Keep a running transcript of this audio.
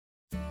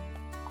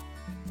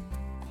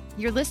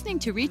You're listening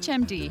to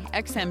ReachMD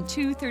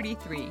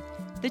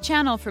XM233, the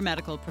channel for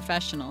medical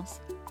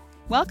professionals.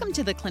 Welcome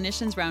to the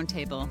Clinicians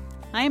Roundtable.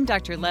 I am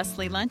Dr.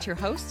 Leslie Lunt, your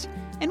host,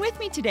 and with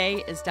me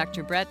today is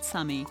Dr. Brett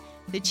Summe,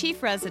 the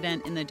Chief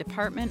Resident in the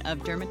Department of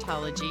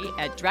Dermatology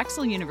at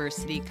Drexel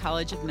University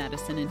College of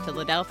Medicine in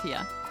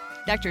Philadelphia.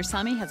 Dr.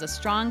 Summe has a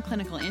strong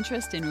clinical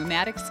interest in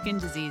rheumatic skin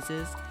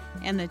diseases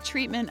and the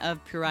treatment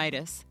of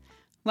pruritus.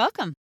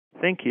 Welcome.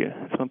 Thank you.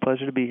 It's my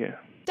pleasure to be here.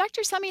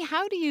 Dr. Summe,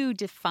 how do you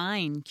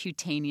define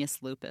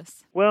cutaneous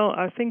lupus? Well,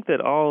 I think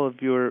that all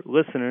of your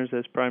listeners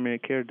as primary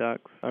care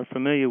docs are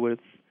familiar with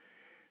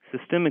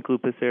systemic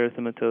lupus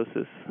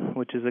erythematosus,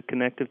 which is a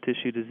connective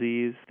tissue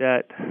disease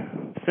that,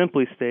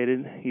 simply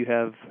stated, you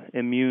have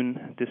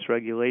immune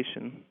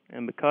dysregulation.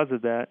 And because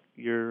of that,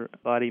 your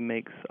body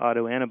makes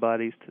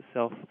autoantibodies to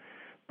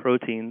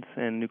self-proteins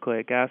and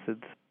nucleic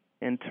acids.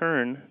 In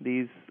turn,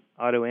 these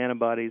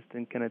autoantibodies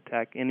then can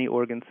attack any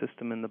organ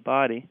system in the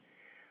body,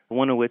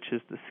 one of which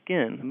is the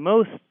skin.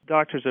 Most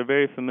doctors are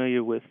very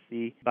familiar with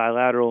the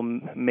bilateral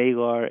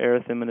malar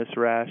erythematous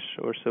rash,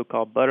 or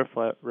so-called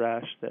butterfly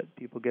rash, that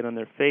people get on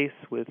their face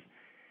with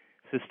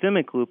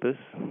systemic lupus.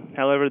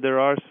 However, there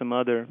are some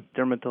other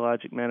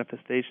dermatologic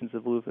manifestations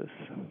of lupus.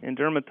 In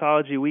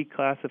dermatology, we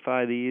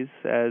classify these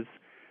as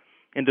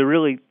into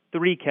really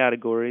three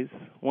categories,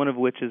 one of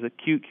which is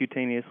acute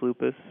cutaneous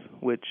lupus,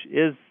 which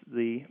is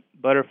the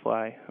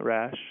butterfly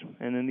rash,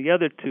 and then the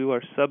other two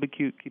are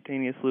subacute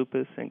cutaneous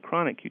lupus and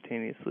chronic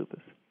cutaneous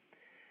lupus.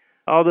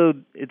 Although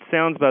it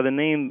sounds by the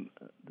name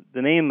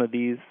of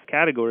these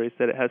categories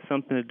that it has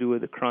something to do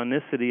with the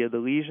chronicity of the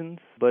lesions,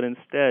 but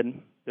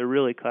instead they're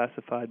really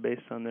classified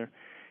based on their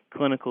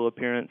clinical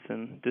appearance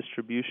and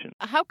distribution.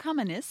 How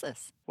common is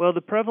this? Well,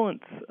 the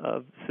prevalence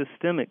of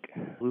systemic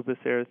lupus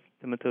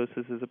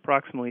erythematosus is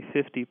approximately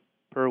 50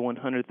 per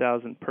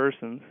 100,000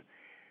 persons,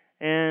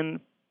 and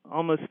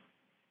almost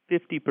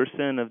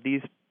 50% of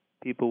these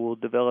people will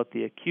develop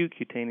the acute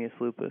cutaneous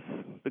lupus.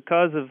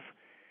 Because of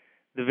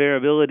the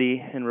variability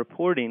in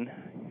reporting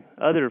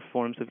other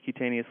forms of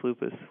cutaneous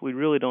lupus, we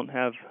really don't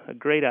have a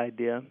great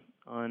idea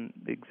on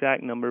the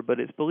exact number, but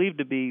it's believed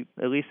to be,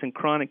 at least in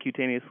chronic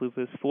cutaneous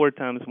lupus, 4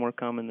 times more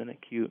common than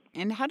acute.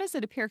 And how does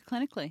it appear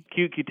clinically?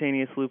 Acute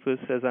cutaneous lupus,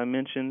 as I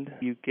mentioned,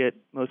 you get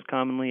most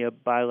commonly a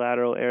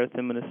bilateral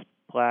erythematous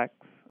plaque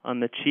on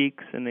the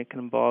cheeks, and it can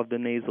involve the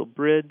nasal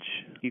bridge.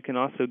 You can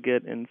also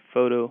get in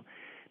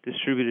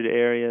photo-distributed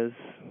areas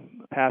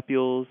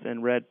papules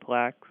and red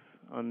plaques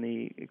on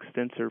the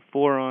extensor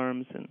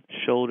forearms and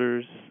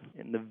shoulders,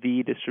 in the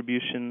V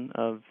distribution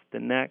of the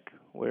neck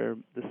where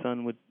the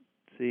sun would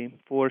see.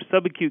 For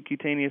subacute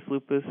cutaneous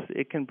lupus,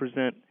 it can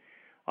present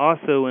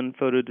also in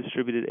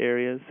photo-distributed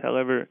areas.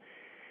 However,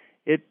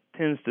 it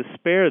tends to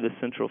spare the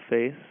central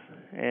face,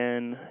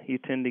 and you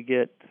tend to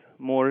get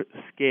more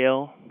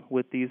scale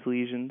with these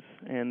lesions,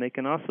 and they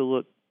can also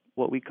look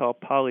what we call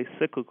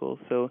polycyclical.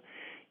 So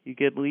you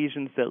get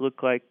lesions that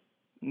look like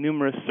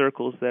numerous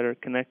circles that are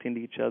connecting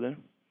to each other. And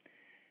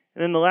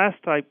then the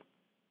last type,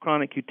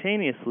 chronic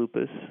cutaneous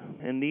lupus,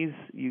 and these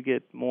you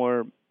get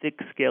more thick,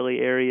 scaly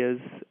areas,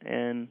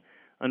 and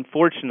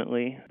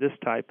unfortunately, this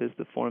type is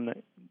the form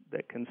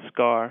that can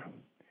scar,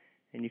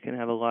 and you can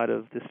have a lot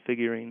of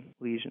disfiguring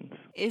lesions.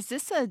 Is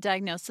this a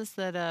diagnosis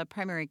that a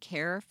primary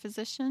care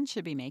physician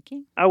should be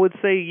making? I would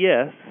say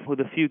yes,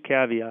 with a few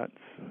caveats.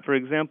 For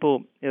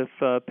example, if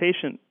a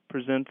patient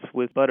presents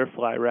with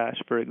butterfly rash,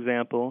 for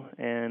example,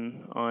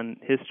 and on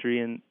history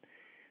and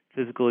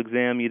physical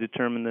exam you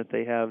determine that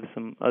they have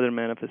some other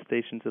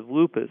manifestations of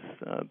lupus,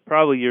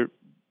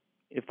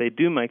 if they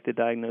do make the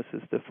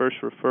diagnosis, the first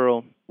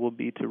referral will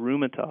be to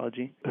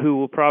rheumatology, who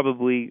will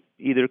probably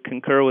either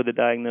concur with the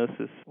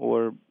diagnosis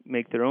or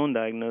make their own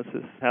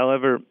diagnosis.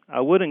 However,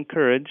 I would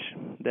encourage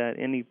that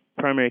any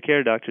primary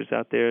care doctors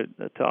out there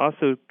to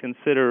also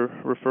consider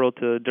referral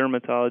to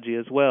dermatology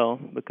as well,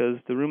 because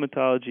the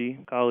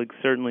rheumatology colleagues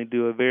certainly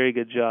do a very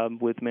good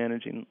job with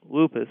managing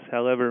lupus.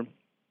 However,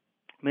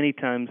 many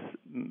times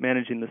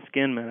managing the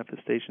skin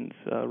manifestations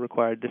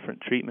require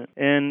different treatment.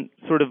 And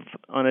sort of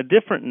on a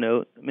different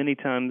note, many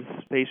times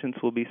patients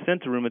will be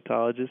sent to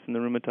rheumatologists, and the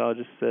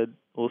rheumatologist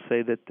will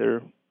say that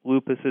their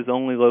lupus is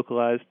only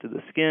localized to the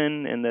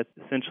skin and that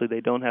essentially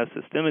they don't have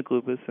systemic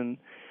lupus. And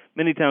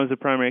many times the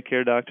primary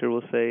care doctor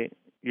will say,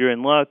 you're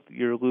in luck,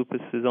 your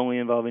lupus is only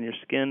involving your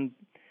skin.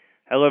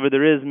 However,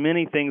 there is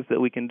many things that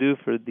we can do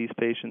for these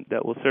patients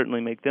that will certainly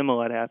make them a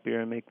lot happier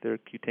and make their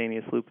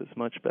cutaneous lupus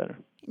much better.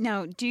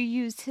 Now, do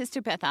you use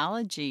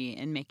histopathology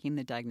in making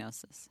the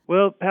diagnosis?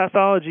 Well,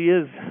 pathology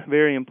is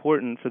very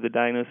important for the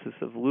diagnosis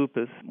of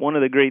lupus. One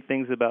of the great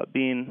things about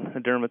being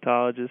a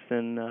dermatologist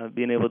and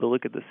being able to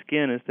look at the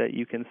skin is that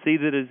you can see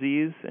the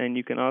disease, and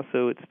you can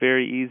also, it's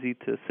very easy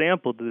to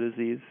sample the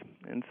disease.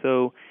 And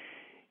so,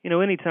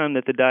 anytime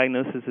that the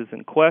diagnosis is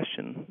in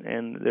question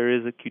and there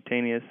is a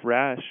cutaneous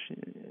rash,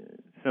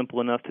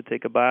 simple enough to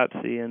take a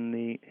biopsy, and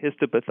the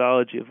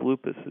histopathology of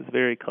lupus is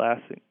very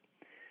classic.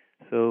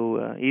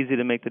 So easy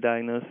to make the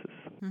diagnosis.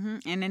 Mm-hmm.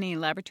 And any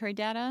laboratory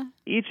data?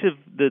 Each of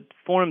the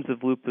forms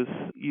of lupus,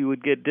 you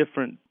would get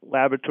different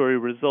laboratory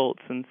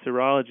results and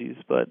serologies,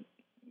 but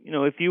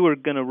if you were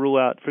going to rule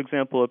out, for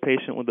example, a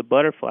patient with a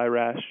butterfly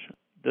rash,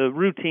 the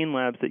routine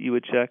labs that you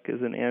would check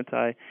is an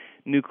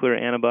anti-nuclear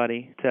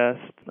antibody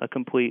test, a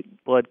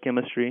complete blood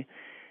chemistry,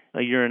 a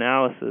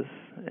urinalysis,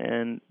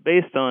 and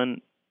based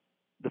on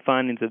the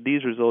findings of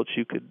these results,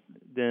 you could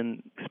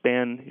then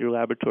expand your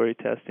laboratory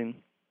testing.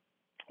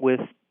 With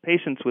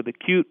patients with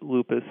acute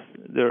lupus,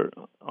 they're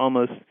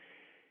almost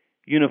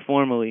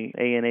uniformly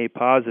ANA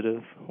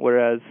positive,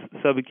 whereas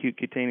subacute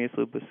cutaneous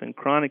lupus and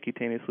chronic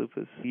cutaneous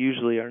lupus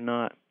usually are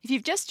not. If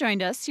you've just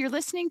joined us, you're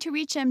listening to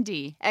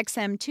ReachMD,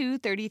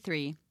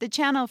 XM233, the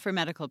channel for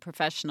medical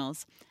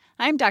professionals.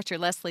 I'm Dr.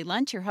 Leslie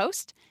Lunt, your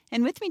host,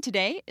 and with me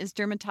today is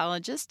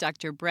dermatologist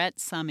Dr. Brett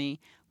Summe.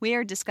 We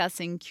are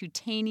discussing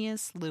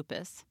cutaneous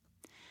lupus.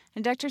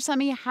 And Dr.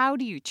 Summe, how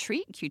do you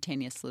treat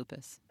cutaneous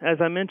lupus?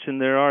 As I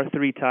mentioned, there are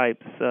three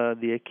types,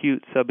 the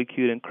acute,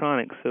 subacute, and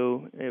chronic,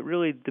 so it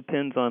really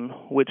depends on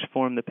which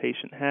form the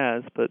patient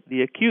has. But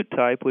the acute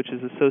type, which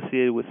is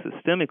associated with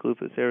systemic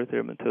lupus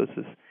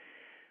erythematosus,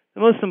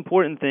 the most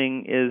important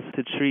thing is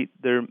to treat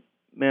their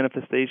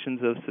manifestations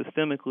of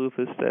systemic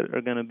lupus that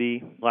are going to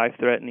be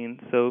life-threatening.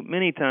 So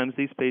many times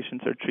these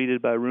patients are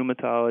treated by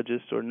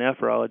rheumatologists or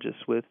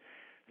nephrologists with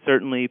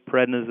certainly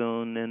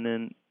prednisone and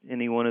then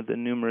any one of the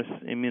numerous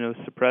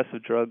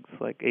immunosuppressive drugs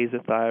like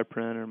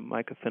azathioprine or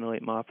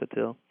mycophenolate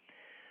mofetil.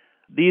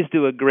 These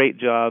do a great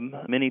job.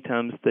 Many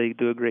times they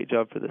do a great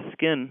job for the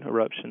skin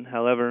eruption.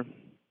 However,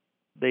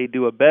 they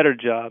do a better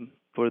job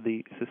for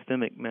the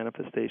systemic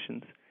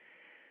manifestations.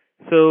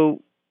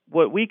 So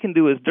what we can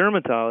do as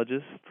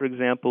dermatologists, for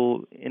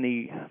example,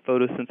 any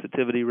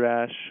photosensitivity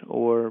rash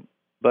or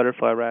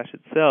butterfly rash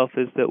itself,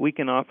 is that we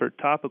can offer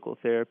topical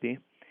therapy,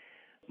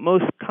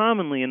 most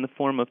commonly in the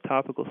form of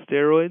topical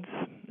steroids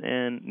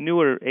and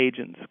newer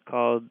agents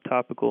called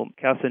topical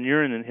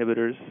calcineurin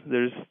inhibitors.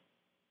 There's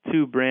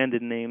two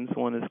branded names.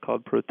 One is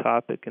called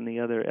Protopic and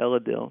the other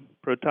Elidel.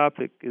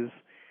 Protopic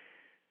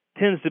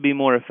tends to be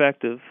more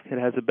effective. It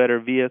has a better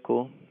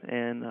vehicle,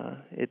 and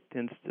it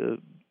tends to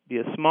be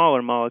a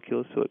smaller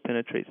molecule, so it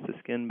penetrates the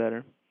skin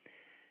better.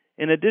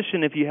 In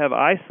addition, if you have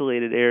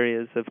isolated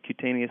areas of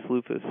cutaneous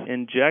lupus,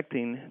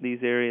 injecting these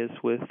areas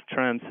with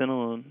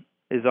triamcinolone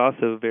is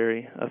also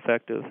very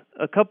effective.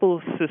 A couple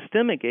of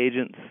systemic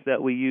agents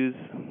that we use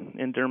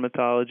in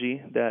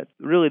dermatology that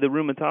really the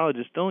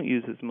rheumatologists don't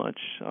use as much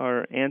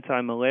are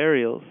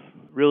antimalarials.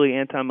 Really,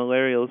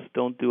 antimalarials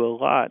don't do a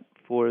lot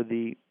for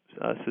the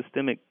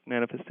systemic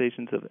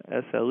manifestations of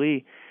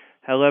SLE.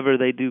 However,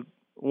 they do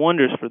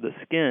wonders for the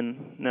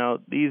skin. Now,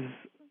 these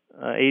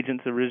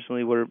agents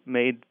originally were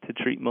made to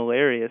treat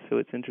malaria, so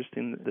it's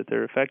interesting that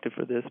they're effective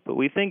for this. But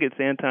we think it's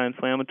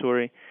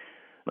anti-inflammatory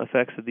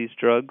effects of these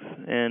drugs,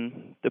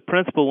 and the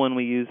principal one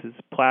we use is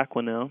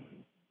Plaquenil,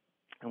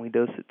 and we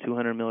dose it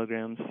 200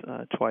 milligrams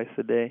twice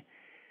a day.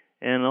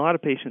 And a lot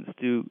of patients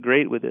do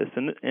great with this,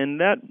 and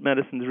that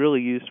medicine is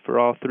really used for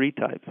all three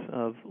types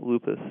of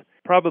lupus.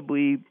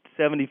 Probably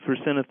 70%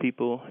 of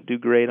people do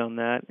great on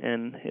that,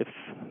 and if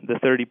the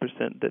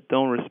 30% that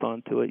don't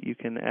respond to it, you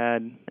can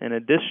add an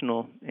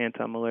additional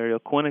antimalarial,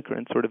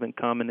 quinacrine, sort of in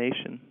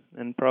combination,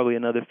 and probably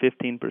another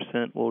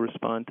 15% will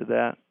respond to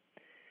that.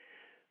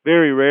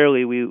 Very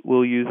rarely we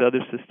will use other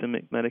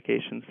systemic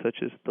medications such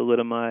as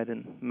thalidomide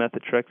and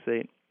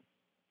methotrexate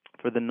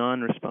for the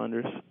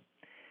non-responders.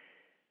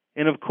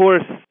 And of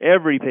course,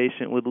 every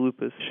patient with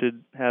lupus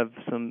should have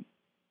some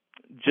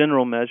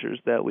general measures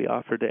that we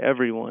offer to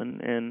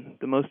everyone, and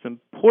the most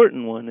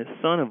important one is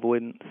sun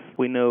avoidance.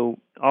 We know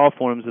all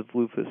forms of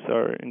lupus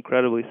are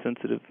incredibly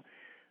sensitive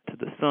to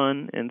the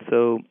sun, and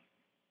so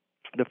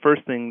the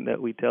first thing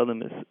that we tell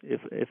them is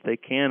if they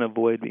can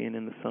avoid being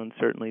in the sun,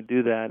 certainly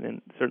do that,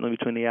 and certainly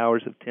between the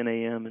hours of 10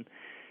 a.m. and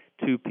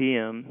 2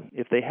 p.m.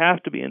 If they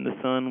have to be in the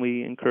sun,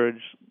 we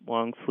encourage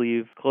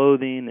long-sleeve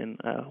clothing and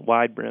a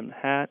wide-brimmed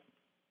hat.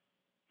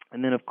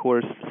 And then, of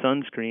course,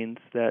 sunscreens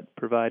that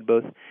provide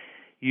both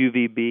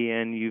UVB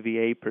and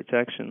UVA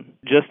protection.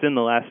 Just in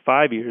the last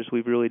 5 years,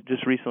 we've really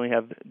just recently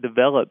have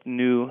developed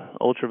new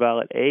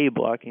ultraviolet A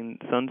blocking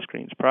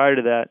sunscreens. Prior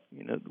to that,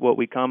 what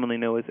we commonly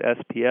know as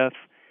SPF,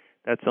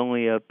 that's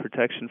only a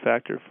protection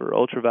factor for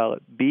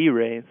ultraviolet B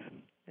rays.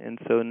 And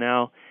so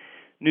now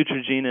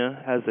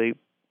Neutrogena has a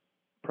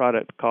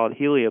product called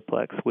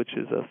Helioplex, which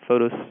is a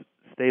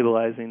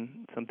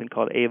photostabilizing, something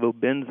called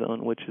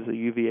avobenzone, which is a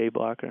UVA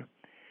blocker.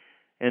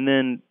 And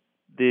then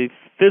the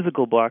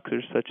physical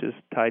blockers such as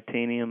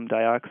titanium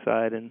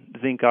dioxide and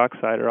zinc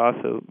oxide are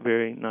also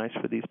very nice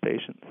for these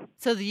patients.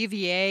 So the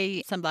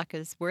UVA sunblock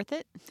is worth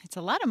it? It's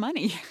a lot of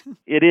money.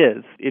 It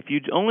is. If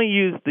you only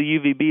use the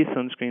UVB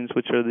sunscreens,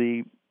 which are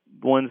the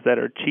ones that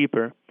are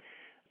cheaper,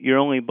 you're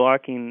only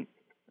blocking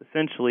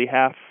essentially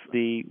half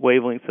the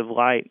wavelengths of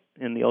light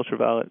in the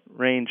ultraviolet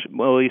range,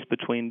 well, at least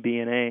between B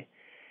and A.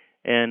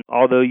 And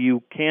although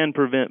you can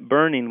prevent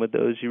burning with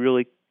those, you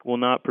really will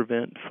not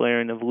prevent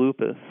flaring of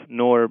lupus,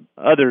 nor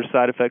other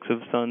side effects of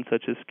sun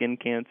such as skin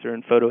cancer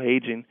and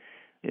photoaging.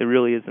 it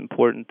really is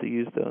important to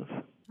use those.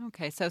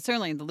 Okay, so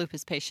certainly the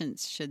lupus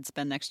patients should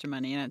spend extra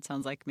money, and it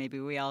sounds like maybe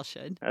we all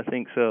should. I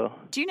think so.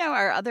 Do you know,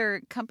 are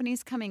other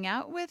companies coming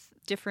out with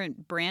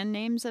different brand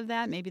names of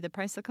that? Maybe the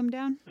price will come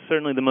down?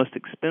 Certainly the most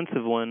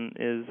expensive one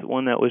is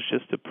one that was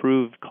just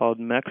approved called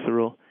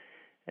Mexeril.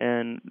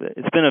 And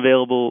it's been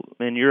available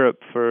in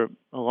Europe for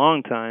a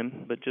long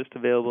time, but just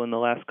available in the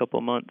last couple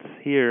of months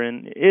here.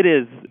 And it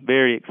is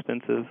very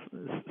expensive,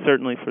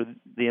 certainly for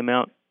the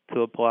amount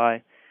to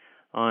apply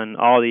on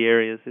all the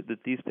areas that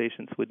these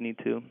patients would need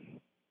to.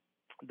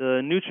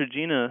 The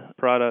Neutrogena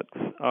products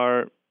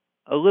are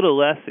a little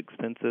less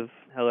expensive.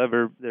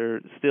 However,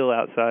 they're still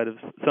outside of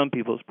some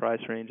people's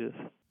price ranges.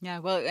 Yeah,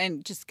 well,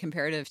 and just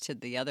comparative to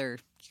the other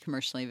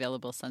commercially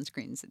available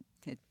sunscreens,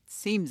 it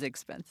seems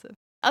expensive.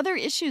 Other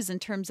issues in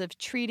terms of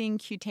treating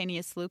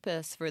cutaneous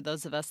lupus for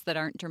those of us that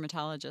aren't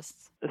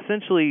dermatologists?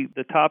 Essentially,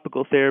 the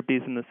topical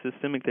therapies and the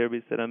systemic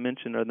therapies that I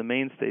mentioned are the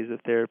mainstays of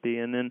therapy,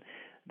 and then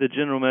the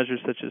general measures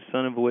such as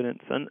sun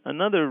avoidance.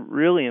 Another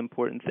really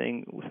important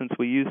thing, since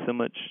we use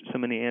so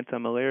many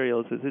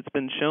antimalarials, is it's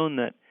been shown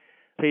that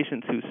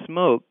patients who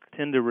smoke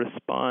tend to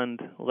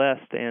respond less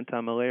to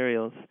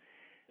antimalarials.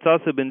 It's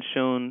also been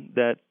shown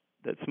that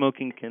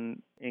smoking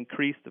can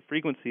increase the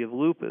frequency of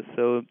lupus,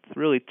 so it's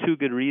really two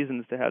good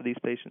reasons to have these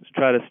patients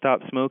try to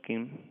stop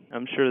smoking.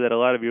 I'm sure that a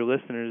lot of your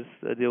listeners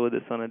deal with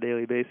this on a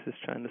daily basis,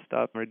 trying to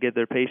stop or get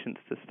their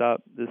patients to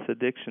stop this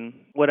addiction.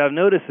 What I've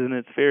noticed, and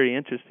it's very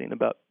interesting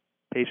about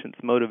patients'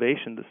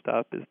 motivation to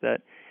stop, is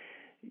that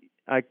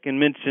I can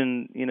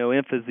mention,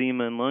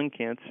 emphysema and lung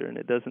cancer, and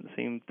it doesn't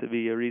seem to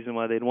be a reason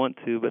why they'd want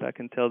to, but I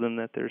can tell them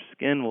that their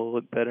skin will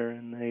look better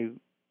and they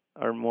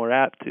are more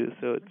apt to,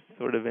 so it's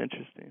sort of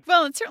interesting.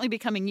 Well, it's certainly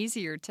becoming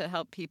easier to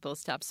help people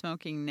stop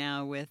smoking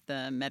now with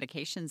the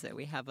medications that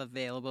we have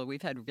available.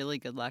 We've had really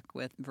good luck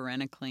with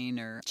varenicline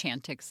or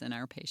Chantix in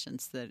our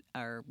patients that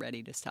are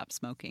ready to stop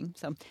smoking.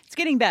 So it's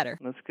getting better.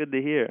 That's good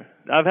to hear.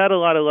 I've had a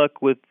lot of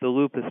luck with the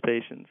lupus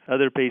patients.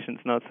 Other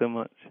patients, not so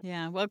much.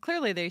 Yeah, well,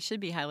 clearly they should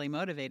be highly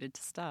motivated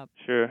to stop.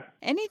 Sure.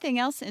 Anything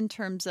else in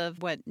terms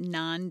of what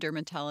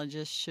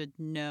non-dermatologists should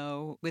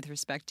know with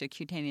respect to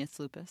cutaneous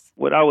lupus?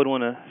 What I would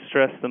want to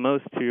stress the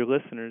most to your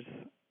listeners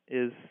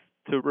is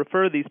to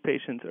refer these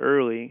patients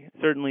early.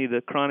 Certainly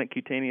the chronic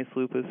cutaneous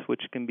lupus,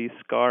 which can be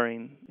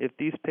scarring. If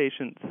these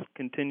patients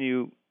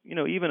continue,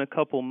 even a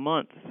couple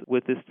months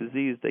with this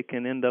disease, they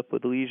can end up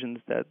with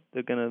lesions that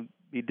they're going to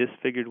be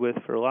disfigured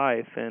with for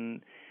life.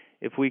 And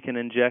if we can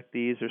inject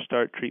these or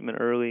start treatment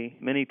early,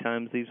 many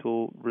times these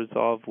will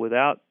resolve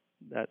without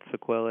that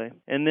sequelae.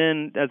 And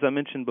then, as I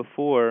mentioned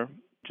before,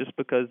 just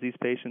because these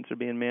patients are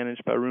being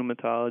managed by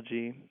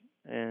rheumatology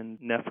and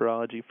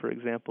nephrology, for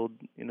example,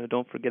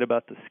 don't forget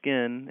about the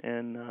skin,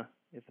 and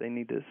if they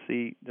need to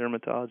see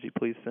dermatology,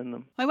 please send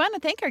them. I want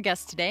to thank our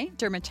guest today,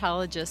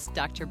 dermatologist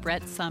Dr.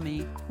 Brett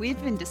Summe. We've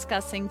been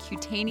discussing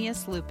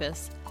cutaneous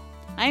lupus.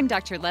 I'm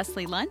Dr.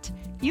 Leslie Lunt.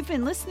 You've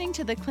been listening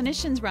to the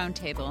Clinicians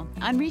Roundtable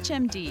on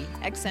ReachMD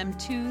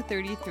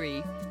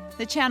XM233,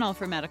 the channel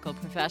for medical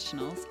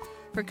professionals.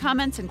 For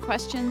comments and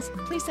questions,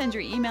 please send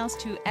your emails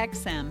to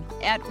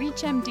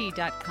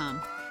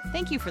xm@reachmd.com.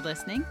 Thank you for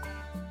listening.